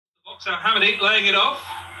So Hamady laying it off.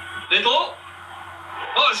 Little.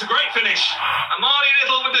 Oh, it's a great finish. Amani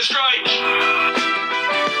Little with the strike.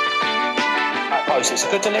 At post, it's a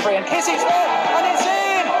good delivery, and Kizzy's there, and it's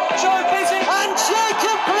in! Joe Kizzy, and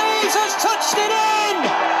Jacob Please has touched it in!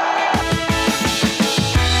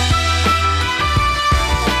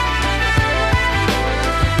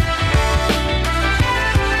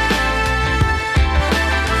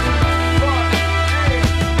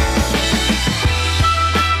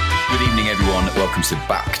 Welcome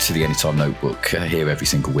back to the Anytime Notebook. Here every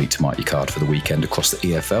single week to mark your card for the weekend across the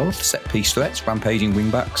EFL. Set-piece threats, rampaging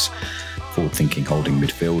wingbacks, forward-thinking holding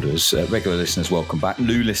midfielders. Regular listeners, welcome back.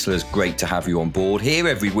 New listeners, great to have you on board. Here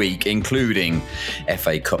every week, including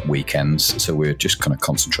FA Cup weekends. So we're just going to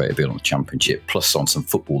concentrate a bit on the Championship, plus on some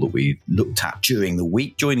football that we looked at during the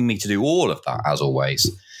week. Joining me to do all of that, as always,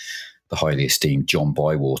 the highly esteemed John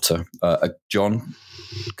Bywater. John,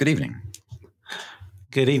 good evening.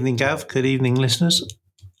 Good evening, Gav. Good evening, listeners.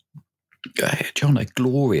 John, a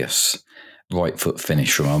glorious right foot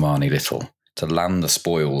finish from Amani Little to land the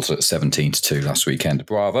spoils at 17-2 last weekend.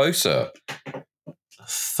 Bravo, sir.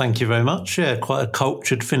 Thank you very much. Yeah, quite a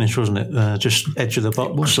cultured finish, wasn't it? Just edge of the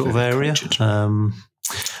box sort of area. Not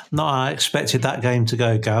how I expected that game to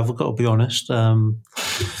go, Gav, I've got to be honest.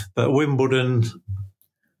 But Wimbledon,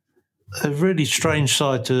 a really strange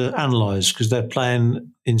side to analyse because they're playing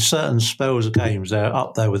in certain spells of games. They're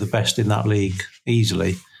up there with the best in that league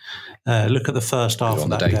easily. Look at the first half of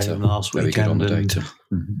that game last weekend. Very good on the data.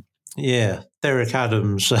 Mm-hmm. Yeah, Derek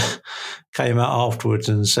Adams came out afterwards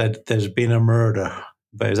and said there's been a murder,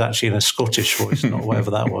 but it was actually in a Scottish voice, not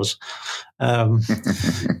whatever that was.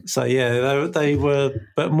 So yeah, they were.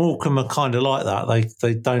 But Morecambe are kind of like that.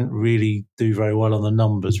 They don't really do very well on the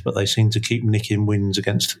numbers, but they seem to keep nicking wins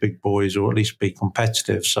against the big boys, or at least be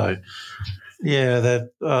competitive. So yeah,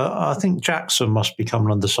 I think Jackson must be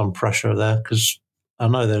coming under some pressure there because I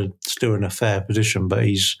know they're still in a fair position, but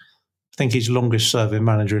I think he's longest serving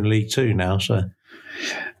manager in League Two now. So.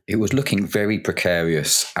 It was looking very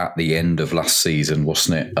precarious at the end of last season,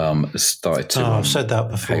 wasn't it? I've said that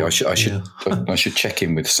before. Hey, I should check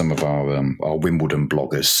in with some of our Wimbledon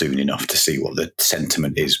bloggers soon enough to see what the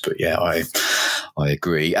sentiment is. But yeah, I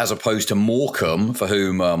agree. As opposed to Morecambe, for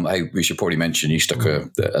whom we should probably mention, you stuck a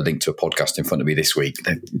link to a podcast in front of me this week.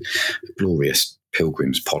 The glorious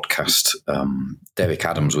Pilgrims podcast. Derek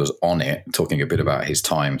Adams was on it, talking a bit about his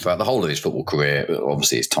time throughout the whole of his football career,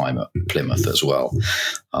 obviously his time at Plymouth as well.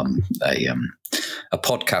 A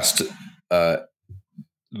podcast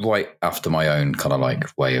right after my own kind of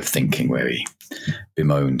like way of thinking, where he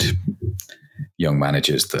bemoaned young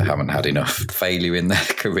managers that haven't had enough failure in their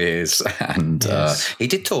careers, and yes. He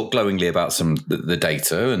did talk glowingly about some the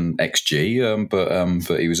data and XG,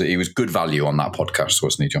 but he was good value on that podcast,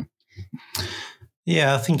 wasn't he, John?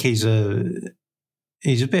 Yeah, I think he's a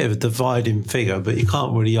bit of a dividing figure, but you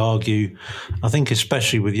can't really argue. I think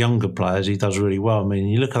especially with younger players, he does really well. I mean,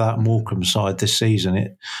 you look at that Morecambe side this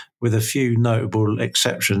season, with a few notable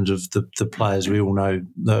exceptions of the players we all know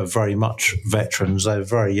that are very much veterans. They're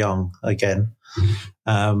very young again.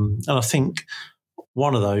 And I think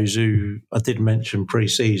one of those who I did mention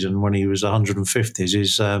pre-season when he was 150s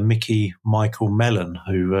is Mickey Michael Mellon,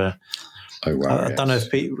 who... Oh, wow, I don't know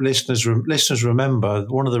if listeners remember,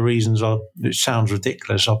 one of the reasons it sounds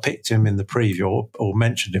ridiculous, I picked him in the preview or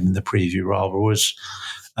mentioned him in the preview rather, was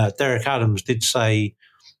Derek Adams did say,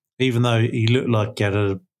 even though he looked like he had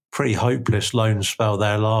a pretty hopeless loan spell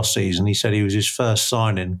there last season, he said he was his first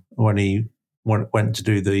signing when he went to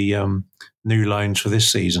do the new loans for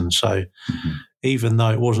this season. So even though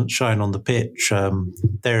it wasn't shown on the pitch,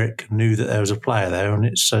 Derek knew that there was a player there, and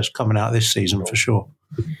it's coming out this season for sure.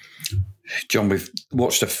 John, we've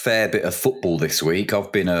watched a fair bit of football this week.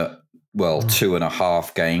 I've been at,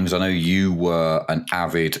 2.5 games. I know you were an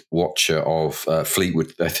avid watcher of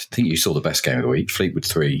Fleetwood. I think you saw the best game of the week, Fleetwood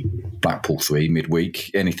 3, Blackpool 3, midweek.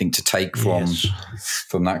 Anything to take from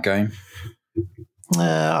that game?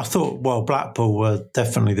 I thought, Blackpool were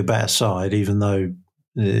definitely the better side, even though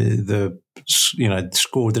the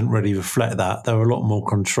score didn't really reflect that. They were a lot more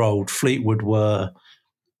controlled. Fleetwood were...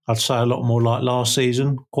 I'd say a lot more like last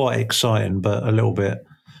season, quite exciting, but a little bit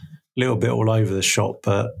all over the shop.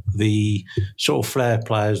 But the sort of flair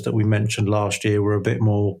players that we mentioned last year were a bit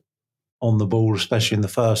more on the ball, especially in the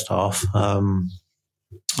first half. I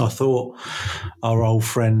thought our old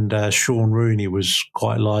friend Sean Rooney was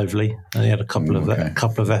quite lively, and he had a couple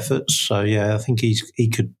of efforts. So yeah, I think he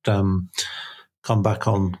could come back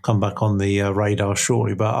on the radar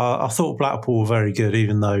shortly. But I thought Blackpool were very good,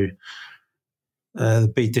 even though.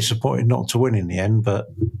 They'd be disappointed not to win in the end, but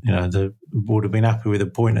they would have been happy with a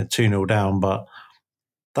point at 2-0 down. But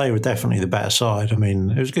they were definitely the better side. I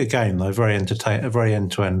mean, it was a good game though, very entertaining, very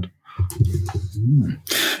end to end. A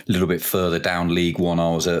little bit further down League One,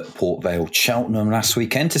 I was at Port Vale, Cheltenham last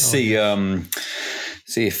weekend to see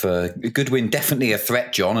if Goodwin definitely a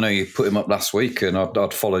threat, John. I know you put him up last week, and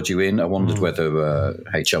I'd followed you in. I wondered whether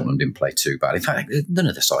Cheltenham didn't play too bad. In fact, none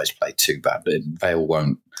of the sides played too bad. Vale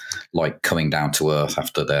won't like coming down to earth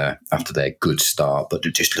after their good start, but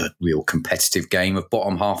just a real competitive game of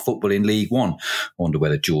bottom half football in League One. I wonder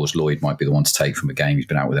whether George Lloyd might be the one to take from a game. He's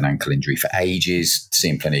been out with an ankle injury for ages,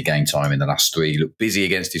 seen plenty of game time in the last 3. He looked busy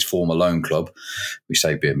against his former loan club, which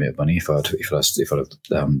saved me a bit of money if I'd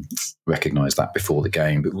recognised that before the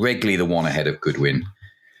game. But Wrigley, the one ahead of Goodwin,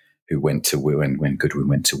 who went to win when Goodwin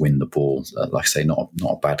went to win the ball. Like I say, not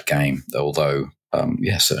a bad game, although.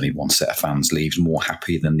 Certainly one set of fans leaves more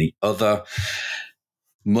happy than the other.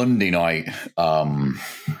 Monday night,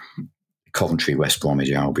 Coventry, West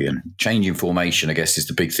Bromwich Albion. Changing formation, I guess, is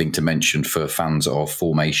the big thing to mention for fans of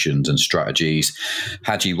formations and strategies.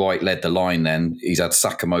 Haji Wright led the line then. He's had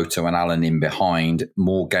Sakamoto and Allen in behind.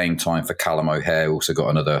 More game time for Callum O'Hare. Also got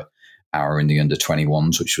another hour in the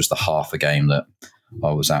under-21s, which was the half a game that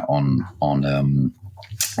I was at on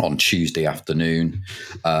Tuesday afternoon.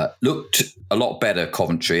 Looked a lot better,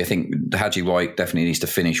 Coventry. I think Haji Wright definitely needs to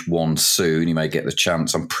finish one soon. He may get the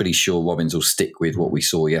chance. I'm pretty sure Robbins will stick with what we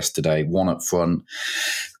saw yesterday. One up front,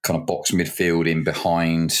 kind of box midfield in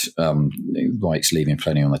behind. Wright's leaving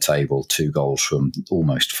plenty on the table. 2 goals from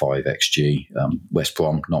almost 5 XG. West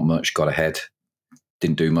Brom, not much, got ahead.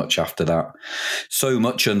 Didn't do much after that. So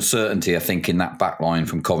much uncertainty, I think, in that back line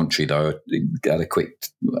from Coventry, though. Had a quick,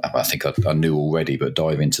 I think I knew already, but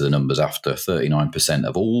dive into the numbers after. 39%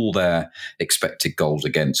 of all their expected goals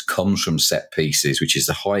against comes from set pieces, which is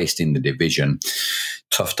the highest in the division.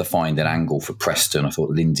 Tough to find an angle for Preston. I thought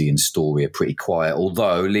Lindsay and Story are pretty quiet,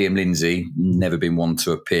 although Liam Lindsay, never been one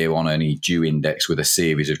to appear on any due index with a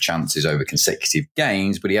series of chances over consecutive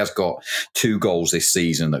games, but he has got 2 goals this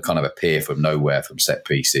season that kind of appear from nowhere from set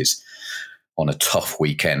pieces on a tough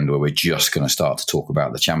weekend where we're just going to start to talk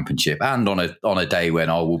about the Championship, and on a day when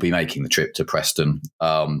I will be making the trip to Preston.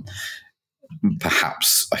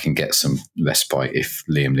 Perhaps I can get some respite if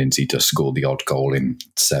Liam Lindsay does score the odd goal in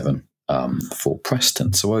 7 for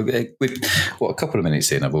Preston. So a couple of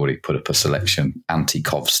minutes in, I've already put up a selection,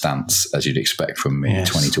 anti-Cov stance, as you'd expect from me. Yes.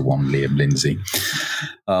 20-1 Liam Lindsay.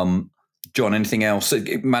 John, anything else?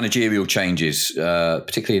 Managerial changes,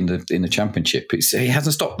 particularly in the Championship. He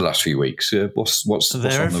hasn't stopped the last few weeks. What's on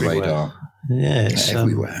the radar? Yeah, it's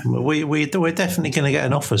everywhere. We're definitely going to get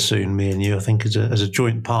an offer soon, me and you, I think, as a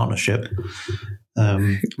joint partnership.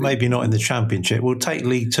 Maybe not in the Championship. We'll take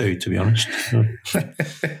League 2, to be honest.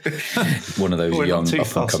 One of those young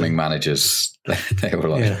up-and-coming managers. They were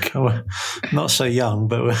like... Yeah, not so young,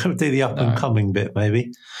 but we'll do the up-and-coming bit,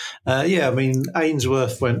 maybe. I mean,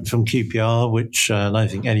 Ainsworth went from QPR, which I don't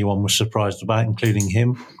think anyone was surprised about, including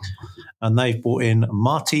him. And they've brought in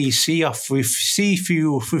Marty Cifuentes.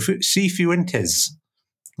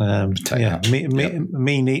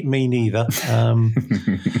 Me neither.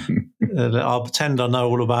 I'll pretend I know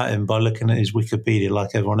all about him by looking at his Wikipedia like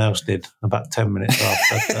everyone else did about 10 minutes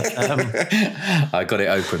after. I got it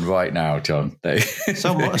open right now, John.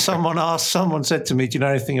 Someone said to me, do you know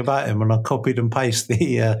anything about him? And I copied and pasted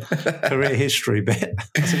the career history bit.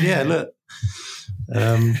 I said, yeah, look.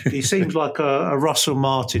 He seems like a Russell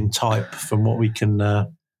Martin type from what we can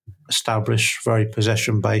establish, very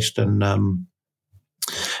possession-based and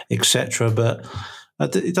etc. But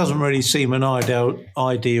it doesn't really seem an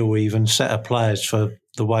ideal even set of players for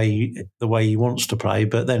the way he wants to play.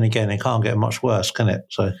 But then again, it can't get much worse, can it?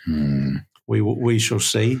 So we shall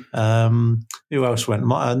see. Who else went?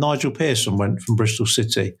 Nigel Pearson went from Bristol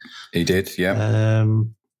City. He did, yeah.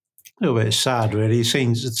 A little bit sad, really.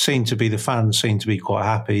 The fans seem to be quite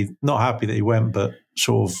happy. Not happy that he went, but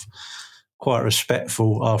sort of quite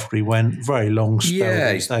respectful after he went. Very long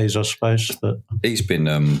spell these days, I suppose. But he's been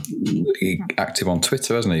active on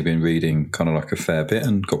Twitter, hasn't he? Been reading kind of like a fair bit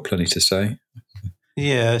and got plenty to say.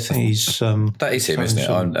 Yeah, I think he's... that is him, isn't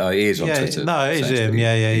it? He is on Twitter. No, it is him.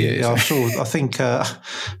 Yeah. I think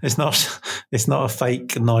it's not a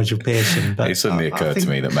fake Nigel Pearson. But it suddenly occurred to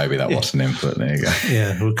me that maybe that wasn't him, but there you go.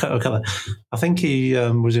 Yeah, we'll cut that. I think he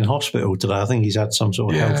was in hospital today. I think he's had some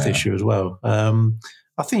sort of health issue as well.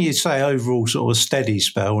 I think you'd say overall sort of a steady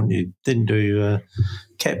spell, wouldn't you?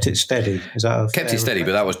 Kept it steady. Is that kept it steady,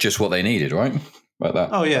 but that was just what they needed, right? At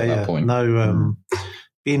that point. No...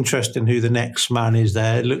 Be interesting who the next man is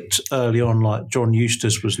there. It looked early on like John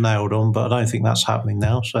Eustace was nailed on, but I don't think that's happening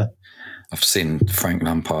now. So I've seen Frank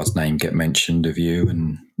Lampard's name get mentioned of you,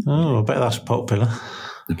 and I bet that's popular.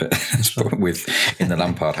 That's in the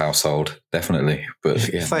Lampard household, definitely. But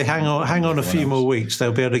if they hang on a few more weeks,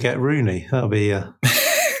 they'll be able to get Rooney. That'll be.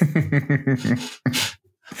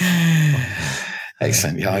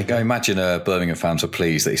 Excellent. Yeah, I imagine Birmingham fans were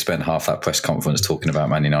pleased that he spent half that press conference talking about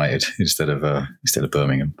Man United instead of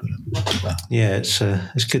Birmingham. Yeah,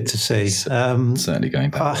 it's good to see. Certainly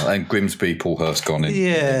going back. And Grimsby, Paul Hurst gone in.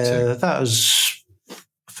 Yeah, I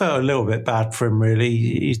felt a little bit bad for him, really.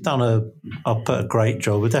 He's done a great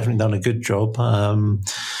job. He's definitely done a good job.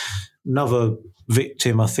 Another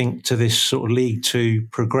victim, I think, to this sort of League Two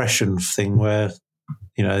progression thing where,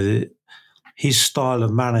 his style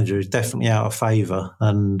of manager is definitely out of favour.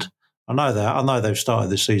 And I know they've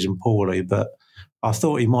started the season poorly, but I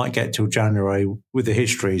thought he might get till January with the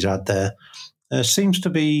history he's had there. There seems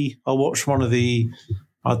to be, I watched one of I'm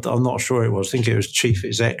not sure it was, I think it was chief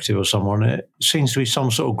executive or someone. It seems to be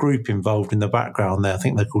some sort of group involved in the background there. I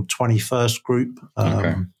think they're called 21st Group.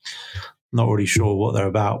 Okay. Not really sure what they're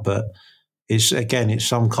about, but it's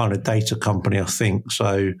some kind of data company, I think.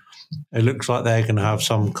 So it looks like they're going to have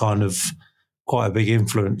some kind of quite a big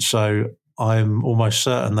influence. So I'm almost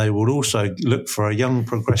certain they will also look for a young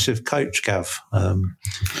progressive coach, Gav.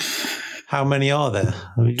 How many are there?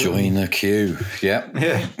 Join the queue. Yeah.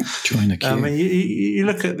 Join the queue. I mean, you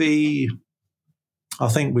look at I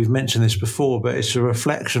think we've mentioned this before, but it's a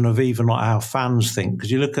reflection of even like how fans think.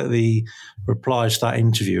 Because you look at the replies to that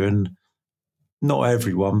interview, and not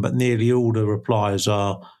everyone, but nearly all the replies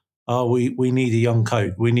are, we need a young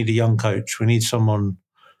coach. We need a young coach. We need someone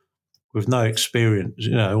with no experience,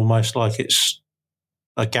 almost like it's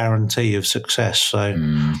a guarantee of success. So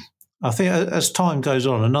I think as time goes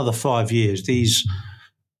on, another 5 years, these,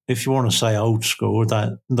 if you want to say old school, I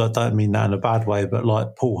don't mean that in a bad way, but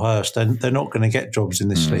like Paul Hurst, they're not going to get jobs in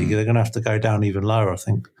this league. They're going to have to go down even lower, I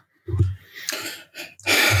think.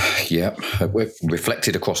 Yeah, we're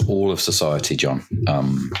reflected across all of society, John.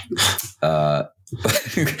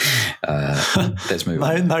 Let's move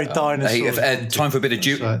on. No dinosaurs. Time for a bit of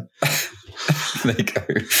there you go.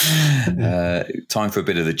 Time for a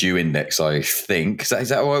bit of the Dew Index, I think. Is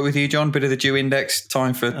that all right with you, John? Bit of the Dew Index?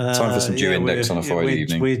 Time for some Dew Index on a Friday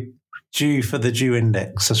evening. We're due for the Dew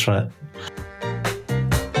Index, that's right.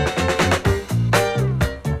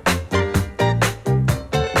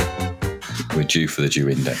 We're due for the Dew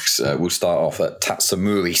Index. We'll start off at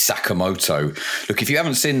Tatsumori Sakamoto. Look, if you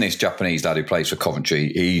haven't seen this Japanese lad who plays for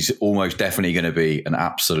Coventry, he's almost definitely going to be an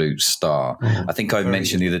absolute star. I think I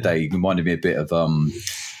mentioned the other day, he reminded me a bit of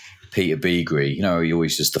Peter Beagrie. He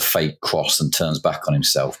always does the fake cross and turns back on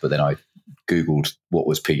himself, but then I Googled what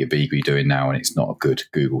was Peter Beagrie doing now, and it's not a good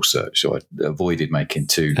Google search. So I avoided making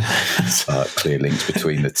too clear links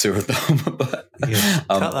between the two of them. But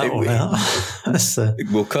cut that one out.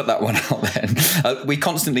 We'll cut that one out then. We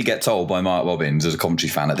constantly get told by Mark Robbins as a Coventry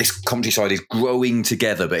fan that this Coventry side is growing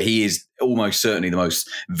together, but he is almost certainly the most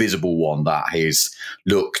visible one that has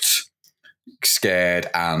looked scared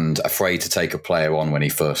and afraid to take a player on when he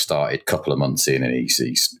first started a couple of months in, and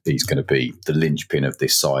he's going to be the linchpin of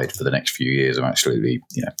this side for the next few years. I'm absolutely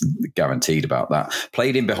guaranteed about that.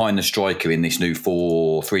 Played in behind the striker in this new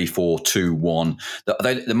 4-3-4-2-1.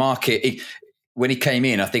 The market, when he came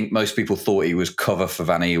in, I think most people thought he was cover for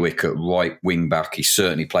Van Ewijk at right wing back. He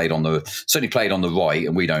certainly played on the right,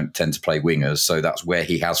 and we don't tend to play wingers, so that's where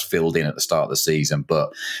he has filled in at the start of the season.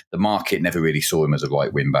 But the market never really saw him as a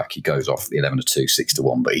right wing back. He goes off 11-2,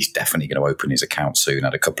 6-1, but he's definitely going to open his account soon.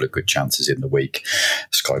 Had a couple of good chances in the week.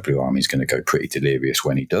 Sky Blue Army's going to go pretty delirious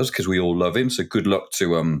when he does, because we all love him. So good luck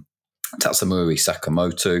to Tatsumori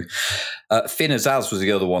Sakamoto. Finn Azaz was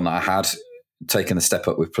the other one that I had. Taken a step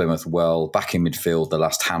up with Plymouth well. Back in midfield, the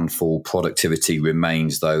last handful. Productivity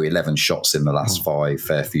remains, though. 11 shots in the last 5.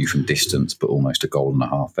 Fair few from distance, but almost a goal and a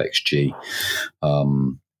half XG.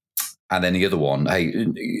 And then the other one,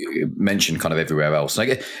 mentioned kind of everywhere else.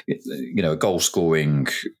 A goal-scoring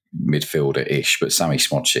midfielder-ish, but Sami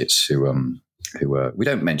Smocic, who we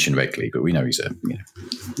don't mention regularly, but we know he's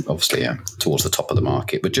obviously towards the top of the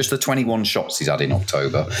market. But just the 21 shots he's had in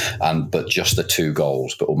October, but just the 2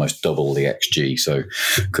 goals, but almost double the XG. So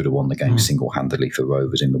could have won the game single-handedly for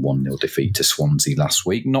Rovers in the 1-0 defeat to Swansea last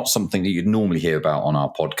week. Not something that you'd normally hear about on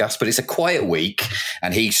our podcast, but it's a quiet week,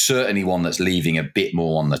 and he's certainly one that's leaving a bit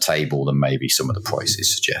more on the table than maybe some of the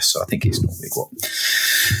prices suggest. So I think it's normally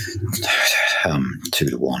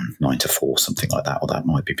 2-1, 9-4, something like that, or that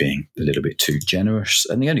might be being a little bit too generous.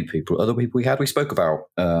 And the other people we spoke about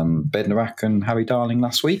Bednarak and Harry Darling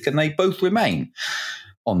last week, and they both remain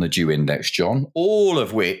on the Dew Index, John, all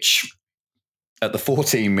of which at the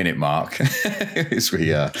 14-minute mark, as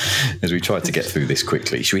we try to get through this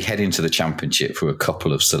quickly, should we head into the Championship for a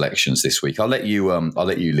couple of selections this week? I'll let you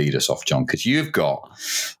lead us off, John, because you got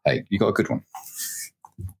a good one.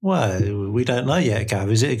 Well, we don't know yet,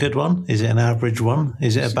 Gav. Is it a good one? Is it an average one?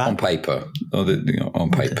 Is it a bad? On paper.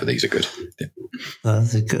 On paper, these are good. Yeah.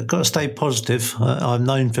 Got to stay positive. I'm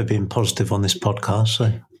known for being positive on this podcast,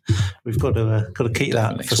 so we've got to keep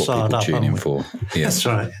that facade up. Tune in for. Yeah. That's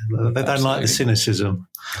right. They don't like the cynicism.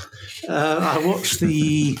 I watched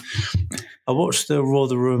the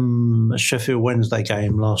Rotherham Sheffield Wednesday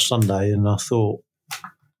game last Sunday, and I thought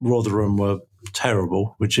Rotherham were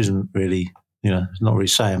terrible, which isn't really. It's not really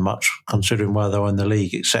saying much considering where they're in the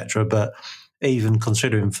league, etc. But even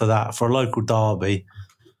considering for that, for a local derby,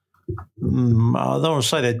 I don't want to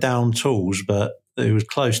say they're down tools, but it was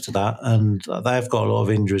close to that. And they've got a lot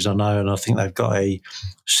of injuries, I know, and I think they've got a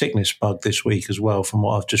sickness bug this week as well, from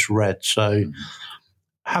what I've just read. So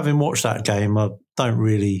having watched that game, I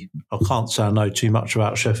can't say I know too much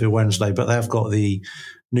about Sheffield Wednesday, but they've got the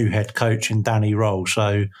new head coach in Danny Roll.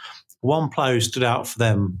 So one player who stood out for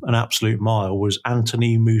them an absolute mile was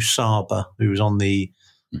Anthony Musaba, who was on the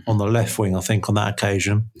left wing, I think, on that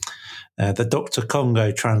occasion. The Dr.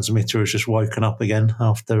 Congo transmitter has just woken up again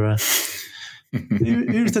after.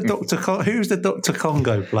 Who's the Dr.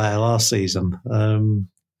 Congo player last season?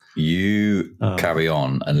 Carry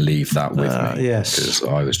on and leave that with me. Yes, because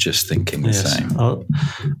I was just thinking the same. I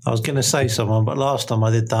was going to say someone, but last time I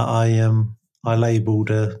did that, I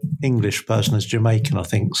labelled an English person as Jamaican, I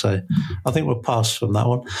think. So I think we'll pass from that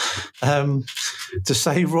one. To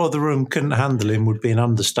say Rotherham couldn't handle him would be an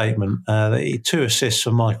understatement. 2 assists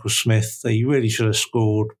for Michael Smith. He really should have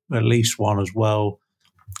scored at least one as well.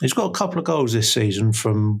 He's got a couple of goals this season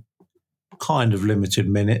from kind of limited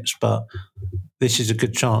minutes, but this is a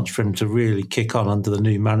good chance for him to really kick on under the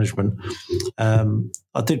new management.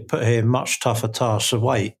 I did put here much tougher tasks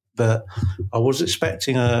await, but I was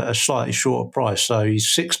expecting a slightly shorter price. So he's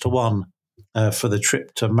 6-1 for the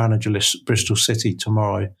trip to managerless Bristol City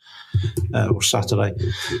tomorrow or Saturday.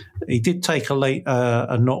 He did take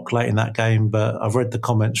a knock late in that game, but I've read the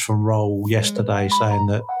comments from Roll yesterday saying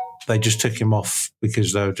that they just took him off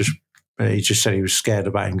because he just said he was scared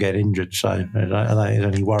about him getting injured. So I don't think there's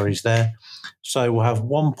any worries there. So we'll have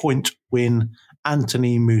 1 point win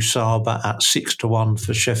Anthony Musaba at 6-1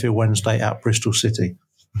 for Sheffield Wednesday at Bristol City.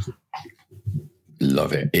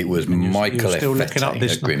 Love it. It was Michael Effete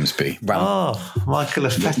at Grimsby. Michael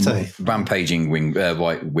Effete. Rampaging wing,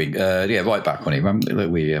 right wing. Right back on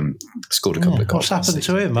it. We scored a couple of goals. What's happened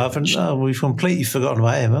to him? We've completely forgotten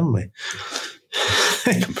about him, haven't we?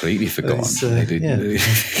 Completely forgotten.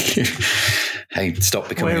 Hey, stop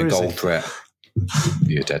becoming a goal threat.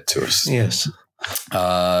 You're dead to us. Yes.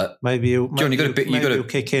 Maybe he'll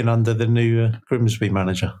kick in under the new Grimsby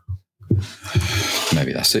manager.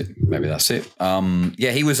 Maybe that's it.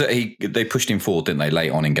 He was. They pushed him forward, didn't they,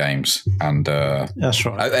 late on in games? And that's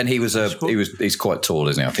right. And he's quite tall,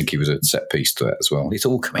 isn't he? I think he was a set piece threat as well. It's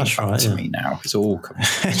all coming back to me now. It's all coming.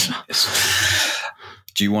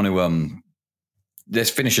 Do you want to? Let's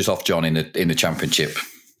finish us off, John, in the Championship.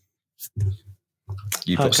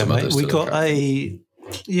 You've got some others. We got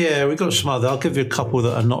some other. I'll give you a couple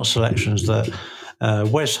that are not selections. That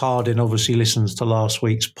Wes Harding obviously listens to last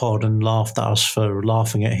week's pod and laughed at us for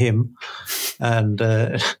laughing at him, and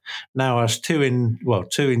now has 2 in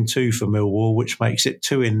 2 for Millwall, which makes it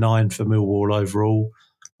 2 in 9 for Millwall overall,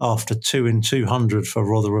 after 2 in 200 for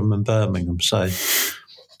Rotherham and Birmingham. So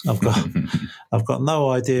I've got no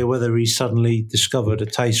idea whether he's suddenly discovered a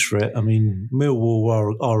taste for it. I mean,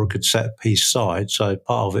 Millwall are a good set piece side, so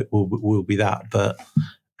part of it will be that. But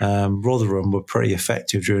Rotherham were pretty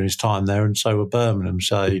effective during his time there, and so were Birmingham.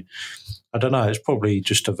 So I don't know. It's probably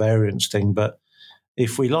just a variance thing. But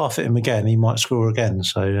if we laugh at him again, he might score again.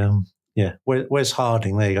 So where's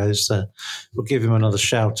Harding? There you go. We'll give him another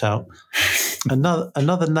shout out.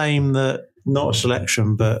 Another name that. Not a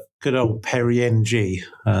selection, but good old Perry NG.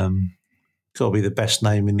 Got to be the best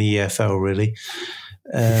name in the EFL, really.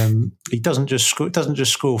 He doesn't just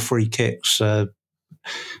score free kicks.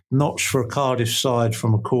 Notch for a Cardiff side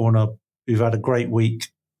from a corner. We've had a great week.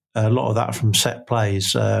 A lot of that from set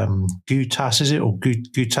plays. Gutas, is it, or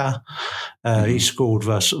Guta? He scored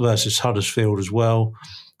versus Huddersfield as well.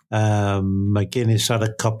 McGuinness had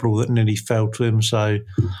a couple that nearly fell to him. So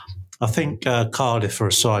I think Cardiff are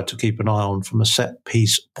a side to keep an eye on from a set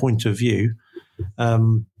piece point of view.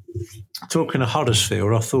 Talking of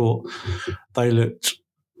Huddersfield, I thought they looked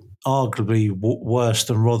arguably worse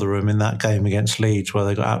than Rotherham in that game against Leeds, where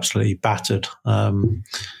they got absolutely battered.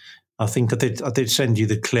 I think I did send you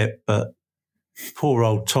the clip, but poor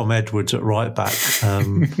old Tom Edwards at right back.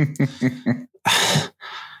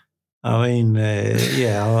 I mean,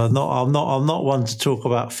 I'm not one to talk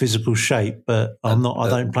about physical shape, but I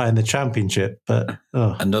don't play in the Championship. But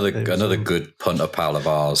another good punter pal of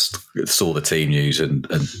ours saw the team news, and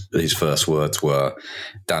his first words were,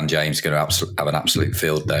 "Dan James is going to have an absolute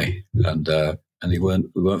field day," and we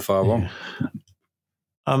weren't far wrong.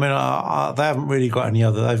 I mean, they haven't really got any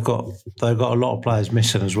other. They've got a lot of players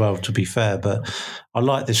missing as well, to be fair. But I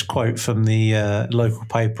like this quote from the local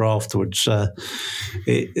paper afterwards.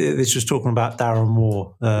 This was talking about Darren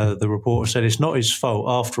Moore. The reporter said it's not his fault.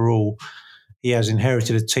 After all, he has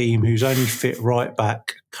inherited a team whose only fit right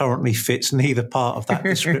back currently fits neither part of that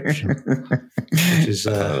description. Which is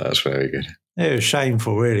that's very good. It was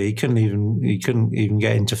shameful, really. He couldn't even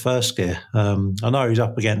get into first gear. I know he's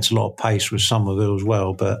up against a lot of pace with Somerville as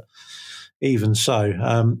well, but even so,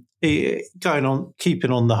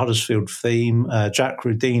 keeping on the Huddersfield theme, Jack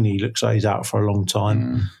Rudini looks like he's out for a long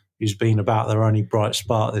time. He's been about their only bright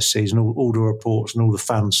spark this season. All the reports and all the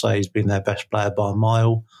fans say he's been their best player by a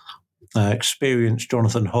mile. Experienced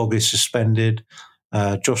Jonathan Hogg is suspended.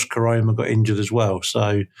 Josh Karoma got injured as well.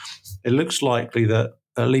 So it looks likely that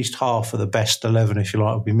at least half of the best 11, if you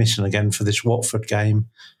like, will be missing again for this Watford game.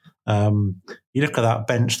 You look at that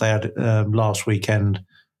bench they had last weekend,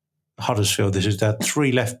 Huddersfield. They had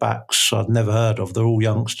 3 left backs I'd never heard of. They're all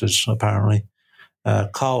youngsters, apparently.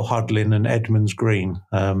 Carl Hudlin and Edmonds Green.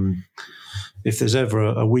 If there's ever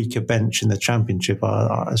a weaker bench in the Championship,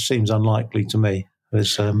 it seems unlikely to me.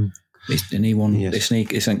 Isn't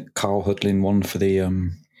Carl Hudlin one for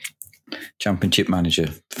the Championship manager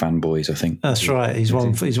fanboys? I think that's right. He's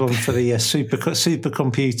one for the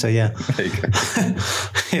supercomputer. Yeah, there you go.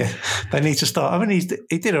 Yeah, they need to start. I mean,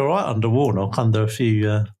 he did all right under Warnock under a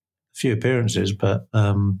few appearances, but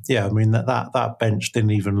I mean that bench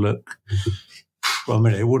didn't even look. Well, I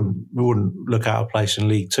mean, it wouldn't look out of place in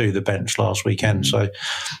League Two, the bench last weekend. So,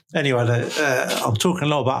 anyway, I'm talking a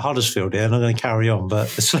lot about Huddersfield here, and I'm going to carry on. But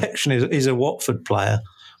the selection is a Watford player.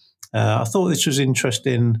 I thought this was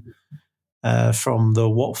interesting from the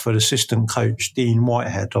Watford assistant coach, Dean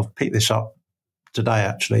Whitehead. I've picked this up today,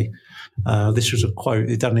 actually. This was a quote.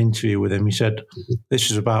 He'd done an interview with him. He said,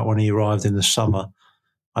 this is about when he arrived in the summer.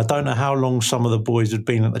 I don't know how long some of the boys had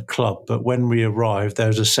been at the club, but when we arrived, there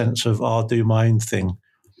was a sense of, I'll do my own thing.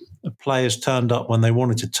 The players turned up when they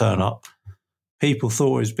wanted to turn up. People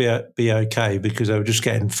thought it would be okay because they were just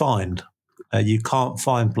getting fined. You can't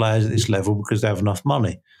find players at this level because they have enough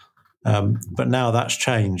money. But now that's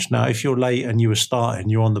changed. Now, if you're late and you were starting,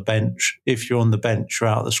 you're on the bench. If you're on the bench, you're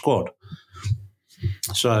out of the squad.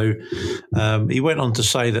 So he went on to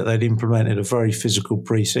say that they'd implemented a very physical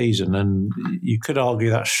pre-season, and you could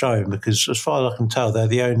argue that's shown because, as far as I can tell, they're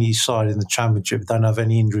the only side in the Championship that don't have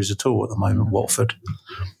any injuries at all at the moment, Watford.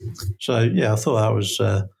 So, I thought that was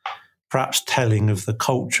perhaps telling of the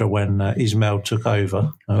culture when Ismail took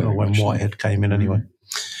over, or when Whitehead came in anyway.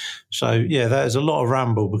 So, there's a lot of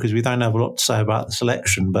ramble because we don't have a lot to say about the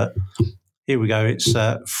selection, but here we go. It's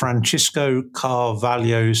Francisco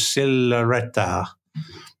Carvalho Cilaretta,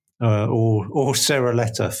 or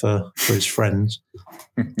Ceraletta for his friends.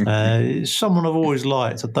 Someone I've always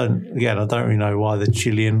liked. I don't really know why they're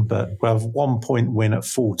Chilean, but we have 1 point win at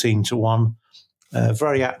 14-1.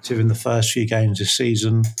 Very active in the first few games this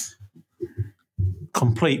season.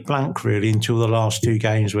 Complete blank, really, until the last 2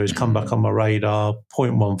 games where he's come back on my radar.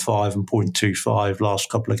 0.15 and 0.25 last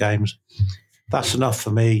couple of games. That's enough for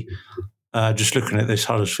me. Just looking at this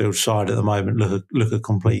Huddersfield side at the moment, look a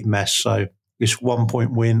complete mess. So this 1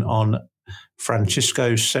 point win on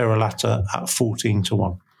Francisco Ceralata at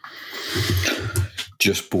 14-1.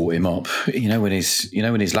 Just brought him up. You know when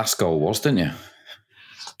his last goal was, didn't you?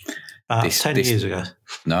 10 years ago.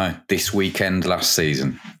 No, this weekend last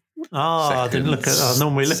season. I didn't look at. I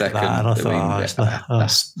normally look at that, and I thought,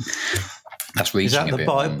 that's reaching. Is that the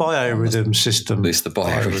biorhythm system? It's the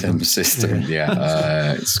biorhythm system.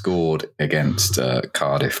 Yeah. It scored against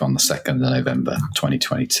Cardiff on the 2nd of November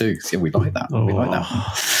 2022. Yeah, we like that. We like that.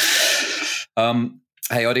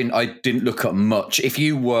 Hey, I didn't look up much. If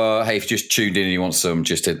you just tuned in and you want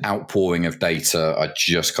just an outpouring of data, I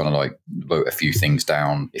just kind of wrote a few things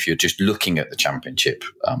down. If you're just looking at the Championship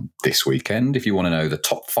this weekend, if you want to know the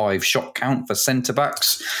top 5 shot count for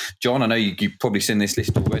centre-backs, John, I know you've probably seen this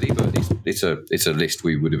list already, but it's a list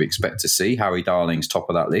we would have expected to see. Harry Darling's top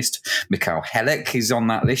of that list. Mikhail Helek is on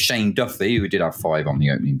that list. Shane Duffy, who did have 5 on the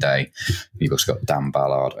opening day. You've also got Dan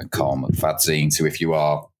Ballard and Carl McFadzean. So if you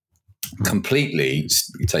are completely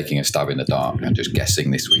taking a stab in the dark and just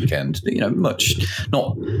guessing this weekend, much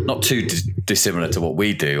not too dissimilar to what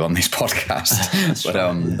we do on this podcast.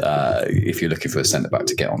 But if you're looking for a centre back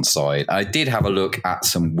to get on side, I did have a look at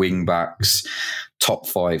some wing backs. Top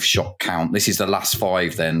 5 shot count. This is the last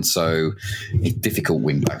 5 then, so it's difficult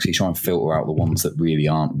wing backs. You try and filter out the ones that really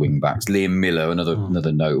aren't wing backs. Liam Miller,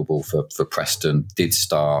 another notable for Preston, did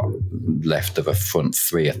start left of a front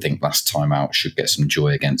 3, I think, last time out. Should get some joy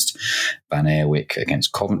against Van Aerwyck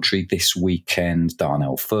against Coventry this weekend.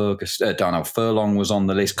 Darnell Furlong was on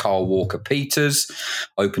the list. Carl Walker-Peters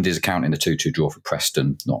opened his account in a 2-2 draw for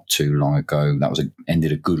Preston not too long ago. That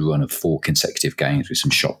ended a good run of 4 consecutive games with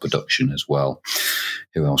some shot production as well.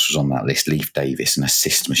 Who else was on that list? Leif Davis, an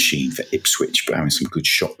assist machine for Ipswich, but having some good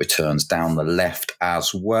shot returns down the left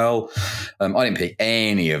as well. I didn't pick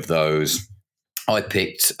any of those. I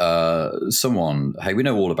picked someone, we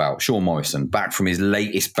know all about Sean Morrison, back from his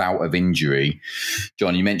latest bout of injury.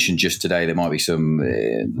 John, you mentioned just today there might be some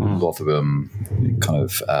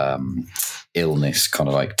illness, kind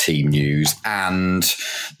of like team news, and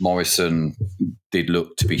Morrison did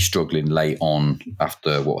look to be struggling late on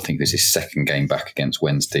after what I think was his second game back against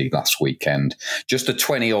Wednesday last weekend. Just the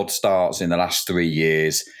 20-odd starts in the last 3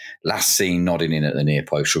 years. Last seen nodding in at the near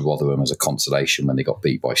post for Rotherham as a consolation when they got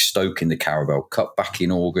beat by Stoke in the Carabao Cup back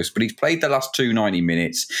in August. But he's played the last 90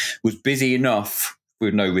 minutes, was busy enough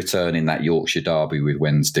with no return in that Yorkshire derby with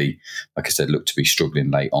Wednesday. Like I said, looked to be struggling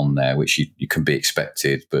late on there, which you can be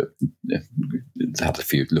expected, but had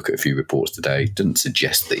look at a few reports today. Doesn't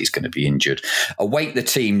suggest that he's going to be injured. Await the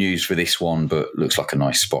team news for this one, but looks like a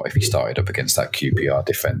nice spot if he started up against that QPR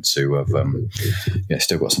defence, who have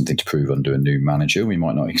still got something to prove under a new manager. We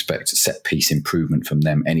might not expect a set-piece improvement from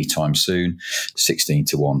them anytime soon.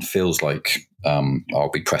 16-1 feels like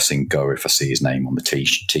I'll be pressing go if I see his name on the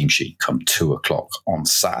team sheet come 2:00 on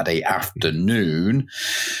Saturday afternoon.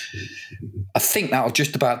 I think that'll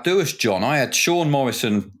just about do us, John. I had Sean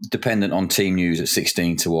Morrison dependent on team news at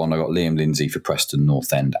 16-1. I got Liam Lindsay for Preston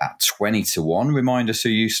North End at 20-1. Remind us who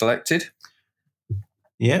you selected.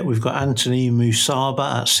 Yeah, we've got Anthony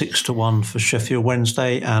Musaba at 6-1 for Sheffield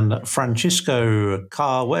Wednesday, and Francisco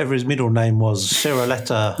Carr, whatever his middle name was,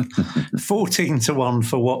 Ciroletta, 14-1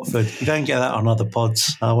 for Watford. You don't get that on other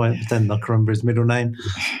pods. I won't pretend I can remember his middle name.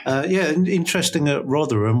 Interesting at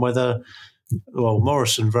Rotherham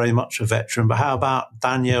Morrison, very much a veteran, but how about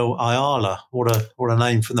Daniel Ayala? What a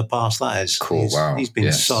name from the past that is. Cool, wow. He's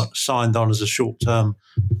been signed on as a short-term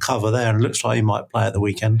cover there, and it looks like he might play at the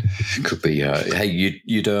weekend. Could be.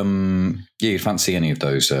 You'd fancy any of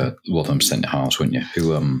those Rotherham centre halves, wouldn't you? Who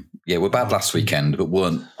were bad last weekend, but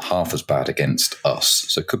weren't half as bad against us.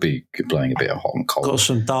 So it could be playing a bit of hot and cold. Got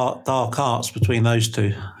some dark arts between those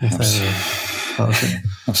two.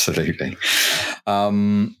 Absolutely.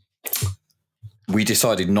 We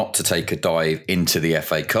decided not to take a dive into the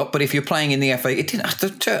FA Cup, but if you're playing in the FA, it didn't.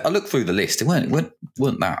 I looked through the list; it weren't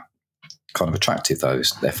that kind of attractive.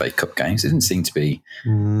 Those FA Cup games, it didn't seem to be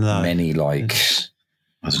many.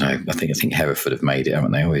 I don't know. I think Hereford have made it,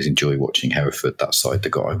 haven't they? I always enjoy watching Hereford. I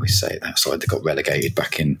always say that side that got relegated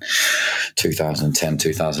back in 2010,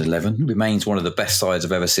 2011 remains one of the best sides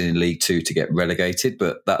I've ever seen in League Two to get relegated.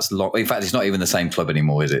 But that's long. In fact, it's not even the same club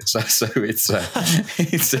anymore, is it? So it's a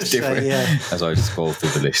different. As I scroll through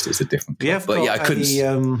the list, it's a different club. I couldn't.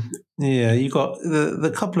 You got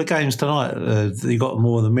the couple of games tonight. You got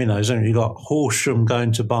more than minnows, haven't you? You got Horsham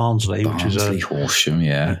going to Barnsley, which is Horsham,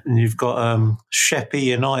 yeah. And you've got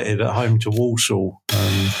Sheppey United at home to Walsall.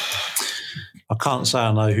 I can't say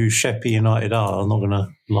I know who Sheppey United are. I'm not going to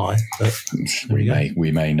lie. But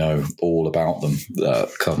we may know all about them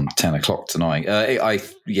come 10:00 tonight.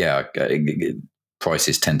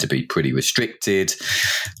 Prices tend to be pretty restricted,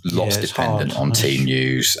 lots dependent on team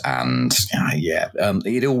news, and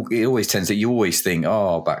it always tends that you always think,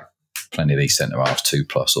 back plenty of these centre halves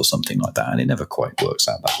 2+ or something like that, and it never quite works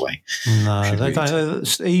out that way. No, they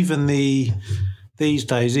don't. Even these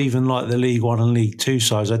days, even like the League One and League Two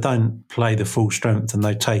sides, they don't play the full strength, and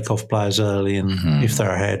they take off players early, and if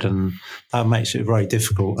they're ahead, and that makes it very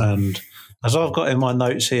difficult. And as I've got in my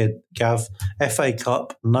notes here, Gav, FA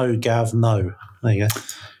Cup, no Gav, no. There you go.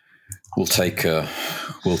 We'll take a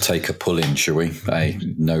pull-in, shall we?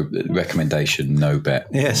 No recommendation, no bet.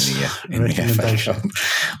 Yes, in the FA Cup.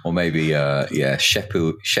 Or maybe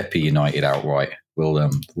Sheppey United outright We'll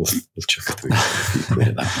chuck through a few quid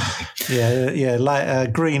at that. Yeah.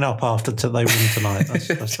 Green up after they win tonight. That's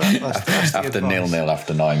after 0-0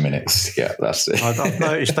 after 9 minutes. Yeah, that's it. I've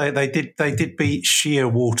noticed they did beat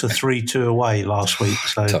Shearwater 3-2 away last week.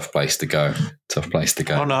 So tough place to go.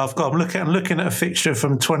 Oh no, I'm looking at a fixture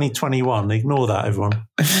from 2021. Ignore that, everyone.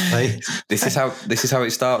 This is how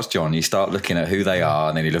it starts, John. You start looking at who they are,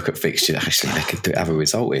 and then you look at fixture. Actually, they could have a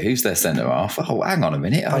result here. Who's their centre half? Oh, hang on a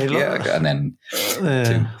minute. And then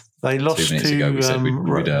they lost 2 minutes to. ago, we said we'd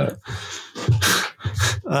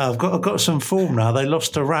I've got some form now. They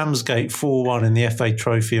lost to Ramsgate 4-1 in the FA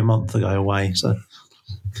Trophy a month ago away. So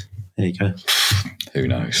there you go. Who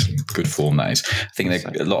knows? Good form that is. I think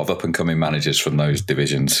a lot of up and coming managers from those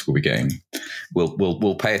divisions will be getting.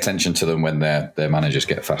 We'll pay attention to them when their managers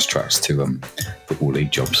get fast tracks to football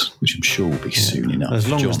league jobs, which I'm sure will be soon enough. As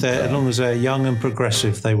long as they're young and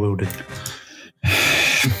progressive, they will do.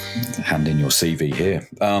 Hand in your CV here,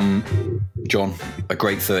 John. A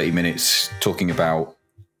great 30 minutes talking about.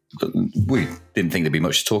 We didn't think there'd be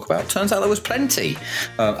much to talk about. Turns out there was plenty.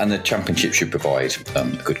 And the Championship should provide a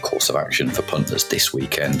good course of action for punters this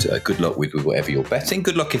weekend. Good luck with whatever you're betting.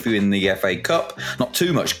 Good luck if you're in the FA Cup. Not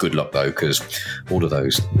too much good luck, though, because all of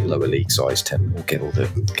those lower league sides tend to get all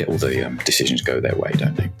the decisions go their way,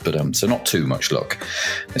 don't they? But so not too much luck.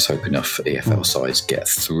 Let's hope enough EFL sides get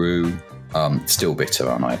through. Still bitter,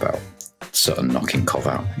 aren't I, about Sutton knocking Cov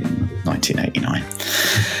out in 1989.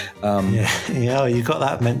 You got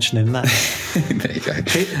that mentioning that. There you go.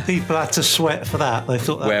 People had to sweat for that. They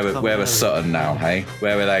thought that where was Sutton now, hey?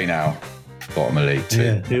 Where are they now? Bottom of League 2.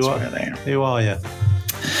 Yeah, who are you?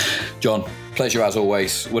 John, pleasure as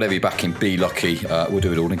always. Whatever you're backing, be lucky. We'll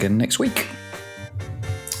do it all again next week.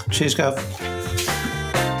 Cheers, Gav.